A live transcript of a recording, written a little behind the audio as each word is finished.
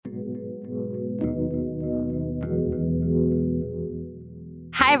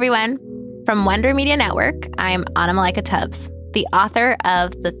Hi, everyone. From Wonder Media Network, I'm Anna Malika Tubbs, the author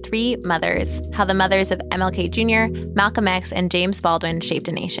of The Three Mothers, How the Mothers of MLK Jr., Malcolm X, and James Baldwin Shaped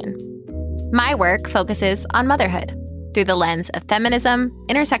a Nation. My work focuses on motherhood through the lens of feminism,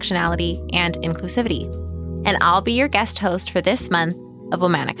 intersectionality, and inclusivity. And I'll be your guest host for this month of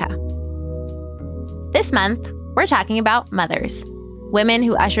Womanica. This month, we're talking about mothers, women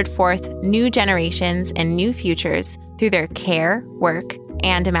who ushered forth new generations and new futures through their care, work,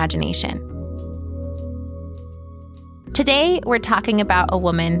 and imagination. Today, we're talking about a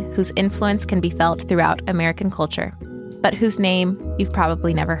woman whose influence can be felt throughout American culture, but whose name you've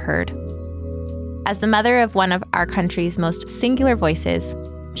probably never heard. As the mother of one of our country's most singular voices,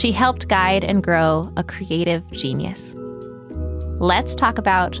 she helped guide and grow a creative genius. Let's talk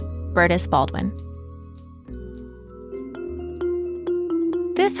about Berdis Baldwin.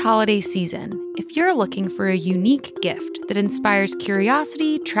 This holiday season, if you're looking for a unique gift that inspires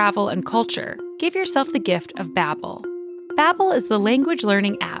curiosity, travel, and culture, give yourself the gift of Babbel. Babbel is the language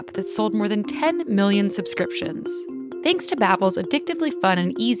learning app that's sold more than 10 million subscriptions. Thanks to Babbel's addictively fun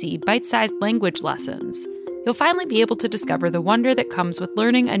and easy bite-sized language lessons, you'll finally be able to discover the wonder that comes with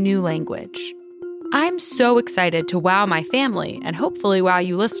learning a new language. I'm so excited to wow my family and hopefully wow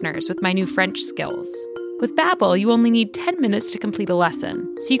you listeners with my new French skills. With Babbel, you only need 10 minutes to complete a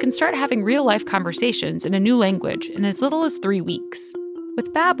lesson, so you can start having real-life conversations in a new language in as little as 3 weeks.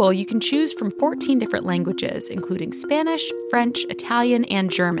 With Babbel, you can choose from 14 different languages, including Spanish, French, Italian,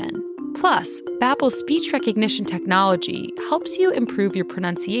 and German. Plus, Babbel's speech recognition technology helps you improve your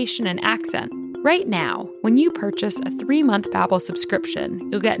pronunciation and accent. Right now, when you purchase a 3-month Babbel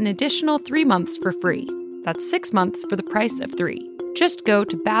subscription, you'll get an additional 3 months for free. That's 6 months for the price of 3. Just go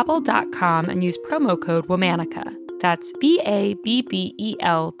to Babbel.com and use promo code Womanica. That's BABBEL.com,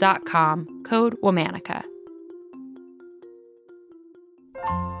 code Womanica.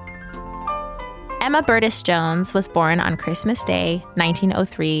 Emma Berdis Jones was born on Christmas Day,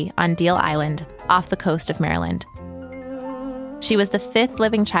 1903, on Deal Island, off the coast of Maryland. She was the 5th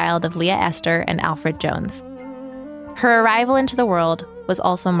living child of Leah Esther and Alfred Jones. Her arrival into the world was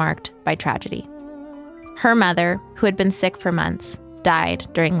also marked by tragedy. Her mother, who had been sick for months, died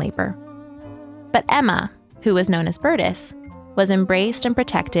during labor. But Emma, who was known as Berdis, was embraced and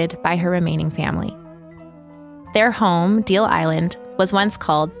protected by her remaining family. Their home, Deal Island, was once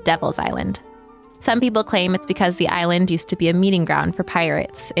called Devil's Island. Some people claim it's because the island used to be a meeting ground for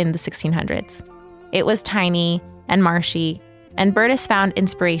pirates in the 1600s. It was tiny and marshy, and Berdis found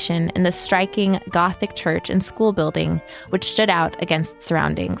inspiration in the striking Gothic church and school building, which stood out against its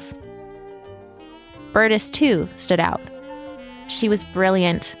surroundings. Berdis, too, stood out. She was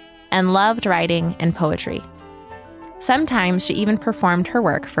brilliant and loved writing and poetry. Sometimes she even performed her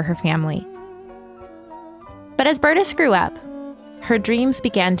work for her family. But as Berdis grew up, her dreams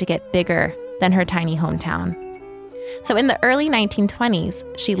began to get bigger than her tiny hometown. So in the early 1920s,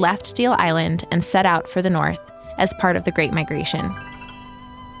 she left Deal Island and set out for the north as part of the Great Migration.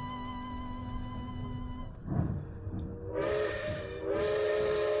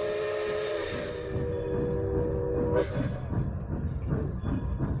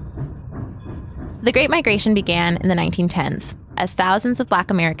 The Great Migration began in the 1910s as thousands of Black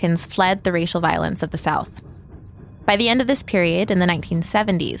Americans fled the racial violence of the South. By the end of this period, in the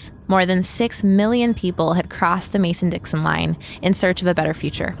 1970s, more than 6 million people had crossed the Mason-Dixon line in search of a better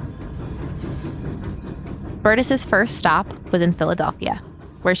future. Berdis's first stop was in Philadelphia,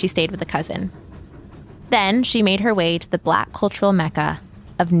 where she stayed with a cousin. Then she made her way to the Black cultural mecca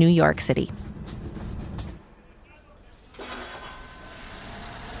of New York City.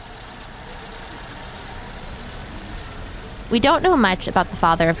 We don't know much about the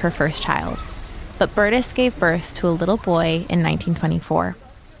father of her first child, but Berdis gave birth to a little boy in 1924.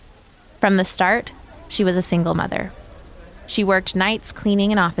 From the start, she was a single mother. She worked nights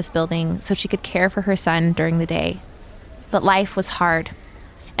cleaning an office building so she could care for her son during the day. But life was hard,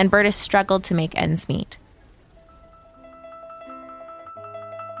 and Berdis struggled to make ends meet.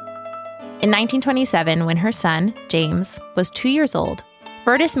 In 1927, when her son, James, was 2 years old,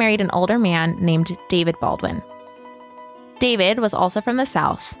 Berdis married an older man named David Baldwin. David was also from the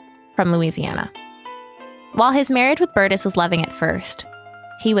South, from Louisiana. While his marriage with Berdis was loving at first,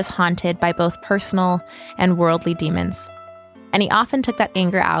 he was haunted by both personal and worldly demons, and he often took that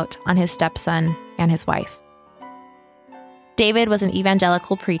anger out on his stepson and his wife. David was an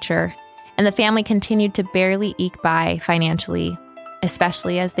evangelical preacher, and the family continued to barely eke by financially,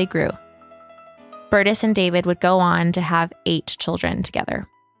 especially as they grew. Berdis and David would go on to have 8 children together.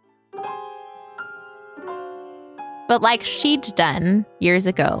 But like she'd done years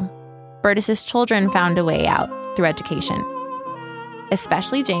ago, Berdis's children found a way out through education.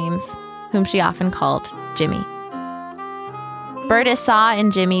 especially James, whom she often called Jimmy. Berdis saw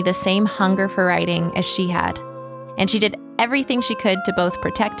in Jimmy the same hunger for writing as she had, and she did everything she could to both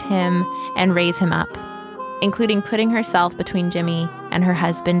protect him and raise him up, including putting herself between Jimmy and her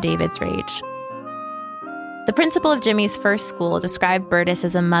husband David's rage. The principal of Jimmy's first school described Berdis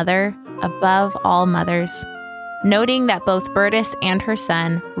as a mother above all mothers, noting that both Berdis and her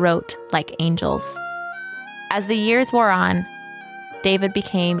son wrote like angels. As the years wore on, David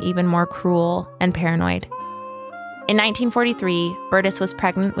became even more cruel and paranoid. In 1943, Berdis was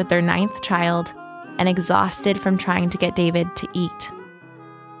pregnant with their 9th child and exhausted from trying to get David to eat.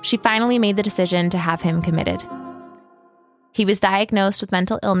 She finally made the decision to have him committed. He was diagnosed with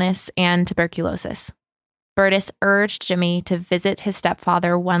mental illness and tuberculosis. Berdis urged Jimmy to visit his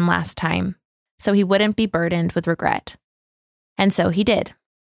stepfather one last time, so he wouldn't be burdened with regret. And so he did.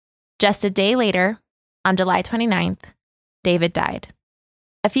 Just a day later, on July 29th, David died.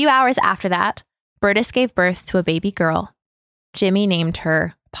 A few hours after that, Berdis gave birth to a baby girl. Jimmy named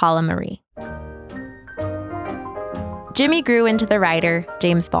her Paula Marie. Jimmy grew into the writer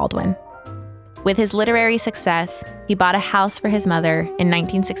James Baldwin. With his literary success, he bought a house for his mother in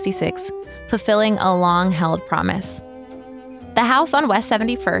 1966, fulfilling a long-held promise. The house on West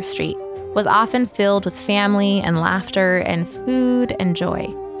 71st Street was often filled with family and laughter and food and joy.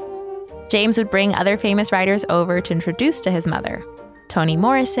 James would bring other famous writers over to introduce to his mother, Toni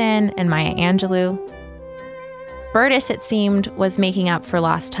Morrison and Maya Angelou. Berdis, it seemed, was making up for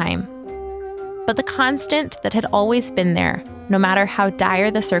lost time. But the constant that had always been there, no matter how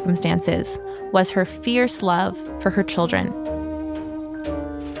dire the circumstances, was her fierce love for her children.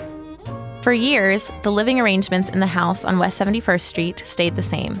 For years, the living arrangements in the house on West 71st Street stayed the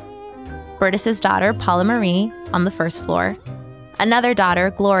same. Berdis's daughter, Paula Marie, on the first floor, another daughter,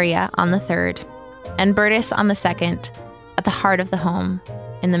 Gloria, on the third, and Berdis on the second, at the heart of the home,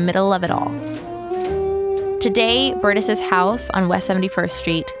 in the middle of it all. Today, Berdis's house on West 71st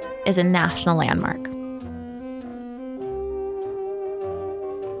Street is a national landmark.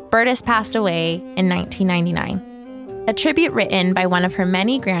 Berdis passed away in 1999. A tribute written by one of her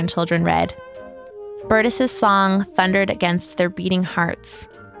many grandchildren read, Berdis's song thundered against their beating hearts.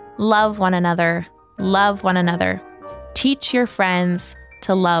 Love one another, love one another. Teach your friends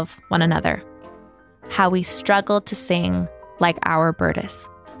to love one another. How we struggle to sing like our Berdis.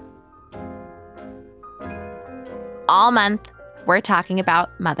 All month, we're talking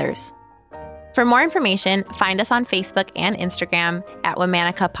about mothers. For more information, find us on Facebook and Instagram at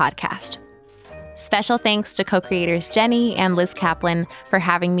Womanica Podcast. Special thanks to co-creators Jenny and Liz Kaplan for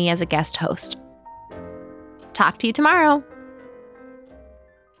having me as a guest host. Talk to you tomorrow.